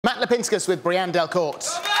Matt Lapinskas with Brianne Delcourt.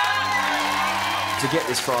 To get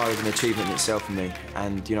this far is an achievement in itself for me,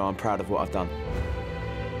 and, you know, I'm proud of what I've done.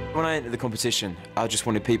 When I entered the competition, I just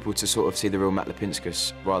wanted people to sort of see the real Matt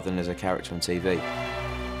Lapinskas rather than as a character on TV.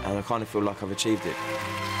 And I kind of feel like I've achieved it.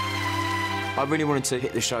 I really wanted to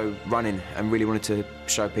hit the show running and really wanted to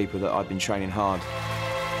show people that I've been training hard.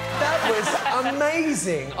 That was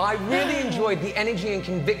amazing. I really enjoyed the energy and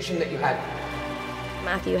conviction that you had.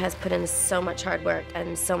 Matthew has put in so much hard work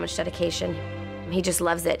and so much dedication. He just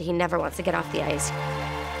loves it. He never wants to get off the ice.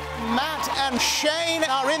 Matt and Shane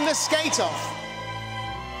are in the skate-off.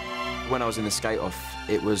 When I was in the skate-off,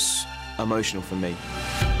 it was emotional for me.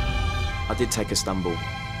 I did take a stumble.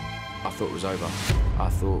 I thought it was over. I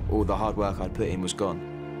thought all the hard work I'd put in was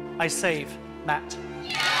gone. I save Matt.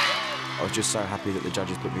 I was just so happy that the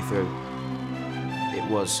judges put me through. It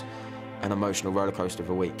was an emotional rollercoaster of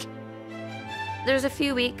a week. There's a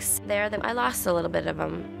few weeks there that I lost a little bit of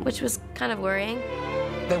him, which was kind of worrying.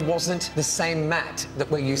 There wasn't the same Matt that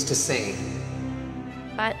we're used to seeing.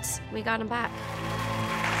 But we got him back.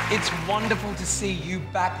 It's wonderful to see you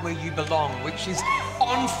back where you belong, which is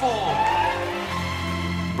on form.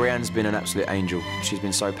 Brianne's been an absolute angel. She's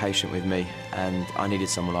been so patient with me, and I needed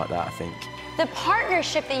someone like that, I think. The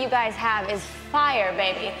partnership that you guys have is fire,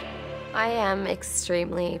 baby. I am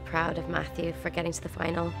extremely proud of Matthew for getting to the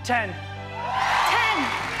final. 10. 10! 10!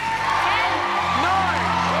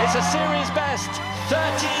 It's a series best,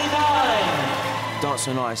 39! Dance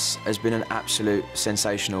on Ice has been an absolute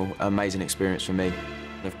sensational, amazing experience for me.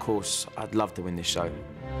 And of course, I'd love to win this show.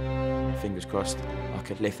 Fingers crossed, I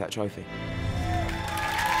could lift that trophy.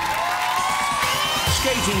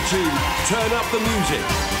 Skating to Turn Up the Music,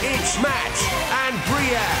 it's Matt and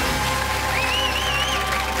Brianne.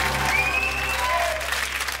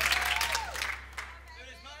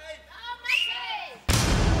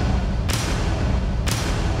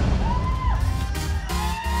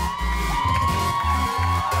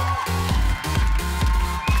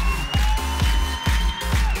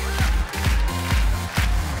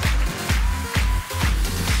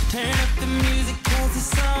 Turn up the music 'cause the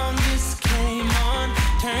song just came on.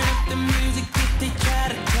 Turn up the music if they try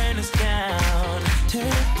to turn us down.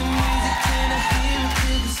 Turn up the music, turn up here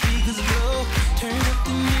until the speakers blow. Turn up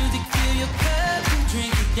the music, fill your cup and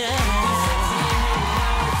drink it down.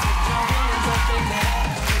 Put your hands up in there.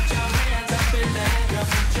 Put your hands up in there. Girl,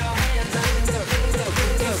 put your hands up in there.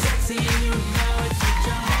 It's sexy and you know it. Put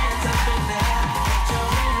your hands up in there. Put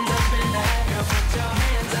your hands up in there. Girl, put your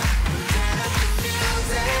hands up. Turn up the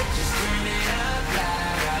music. Just turn it up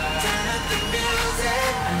louder. Turn up the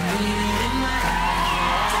music. I need it in my heart.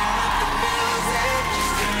 Turn up the music.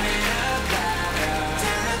 Just turn it up louder.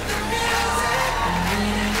 Turn up the music. I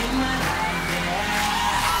need it in my heart, yeah.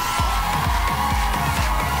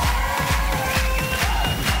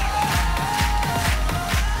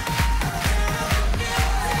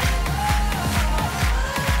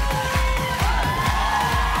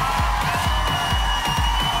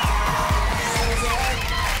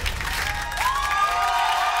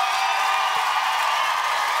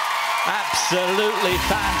 Absolutely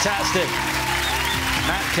fantastic.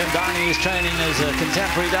 Matt combining his training as a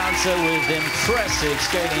contemporary dancer with impressive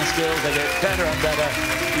skating skills. They get better and better.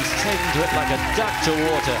 He's taken to it like a duck to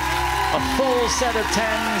water. A full set of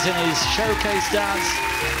 10s in his showcase dance.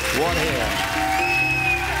 What here?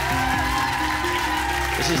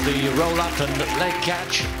 This is the roll up and leg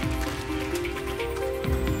catch.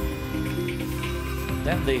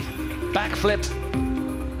 Then the backflip.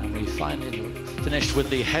 And we finally finished with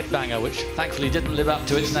the headbanger, which thankfully didn't live up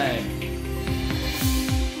to its name.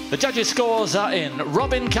 The judges' scores are in.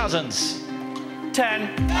 Robin Cousins. 10.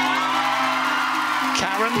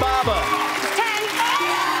 Karen Barber. 10!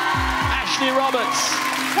 Ashley Roberts.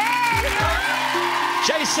 10!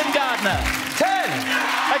 Jason Gardner. 10!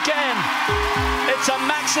 Again, it's a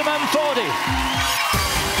maximum 40.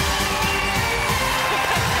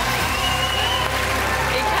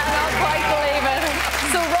 He cannot quite believe it.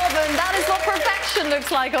 So, Robin, that is what perfection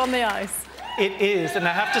looks like on the ice. It is, and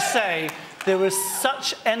I have to say, there was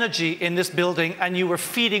such energy in this building and you were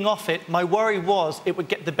feeding off it. My worry was it would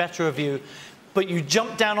get the better of you. But you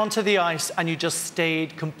jumped down onto the ice and you just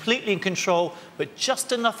stayed completely in control, but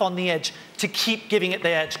just enough on the edge to keep giving it the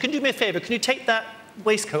edge. Can you do me a favor? Can you take that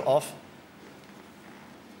waistcoat off?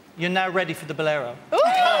 You're now ready for the bolero.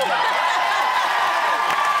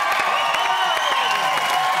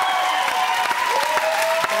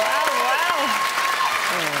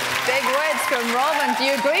 Big words from Robin. Do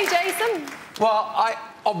you agree, Jason? Well,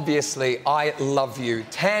 obviously, I love you.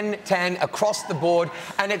 10, 10 across the board,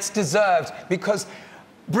 and it's deserved because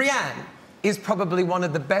Brianne is probably one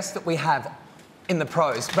of the best that we have in the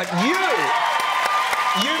pros. But you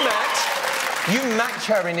match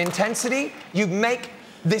her in intensity. You make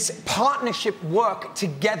this partnership work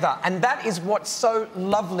together, and that is what's so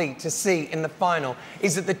lovely to see in the final,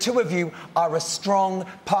 is that the two of you are a strong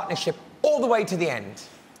partnership all the way to the end.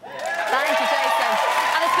 Thank you, Jason.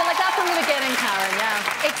 And it's been like that from the beginning, Karen,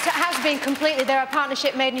 yeah. It has been completely. They're a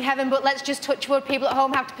partnership made in heaven, but let's just touch wood. People at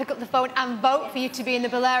home have to pick up the phone and vote for you to be in the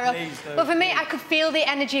Bolero. But for me, I could feel the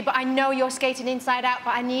energy, but I know you're skating inside out,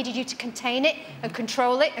 but I needed you to contain it and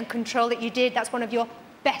control it, and control it you did. That's one of your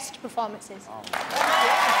best performances. Oh.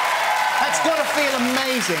 That's got to feel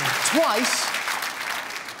amazing. Twice.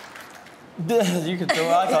 You could do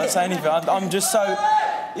it. I can't say anything. I'm just so...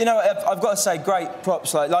 You know, I've got to say, great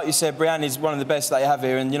props. Like you said, Brianne is one of the best that you have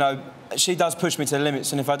here, and, you know, she does push me to the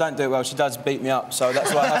limits, and if I don't do it well, she does beat me up, so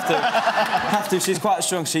that's why I have to. She's quite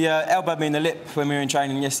strong. She elbowed me in the lip when we were in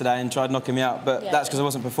training yesterday and tried knocking me out, but that's because I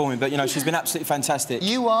wasn't performing. But, you know, she's been absolutely fantastic.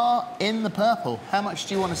 You are in the purple. How much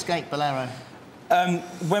do you want to skate Bolero?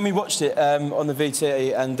 When we watched it on the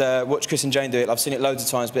VT and watched Chris and Jane do it, I've seen it loads of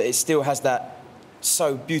times, but it still has that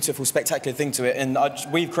so beautiful, spectacular thing to it, and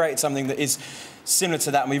we've created something that is similar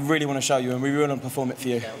to that, and we really want to show you, and we really want to perform it for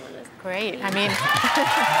you. Great. I mean,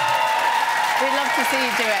 we'd love to see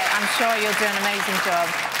you do it. I'm sure you'll do an amazing job.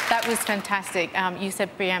 That was fantastic. You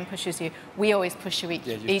said Brianne pushes you. We always push you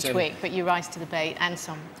each week, but you rise to the bait and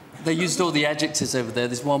some. They used all the adjectives over there.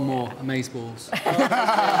 There's one more. Amazeballs.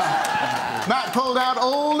 Matt pulled out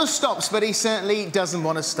all the stops, but he certainly doesn't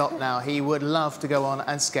want to stop now. He would love to go on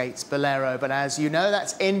and skate Bolero, but as you know,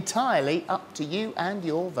 that's entirely up to you and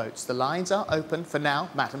your votes. The lines are open for now.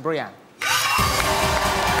 Matt and Brianne.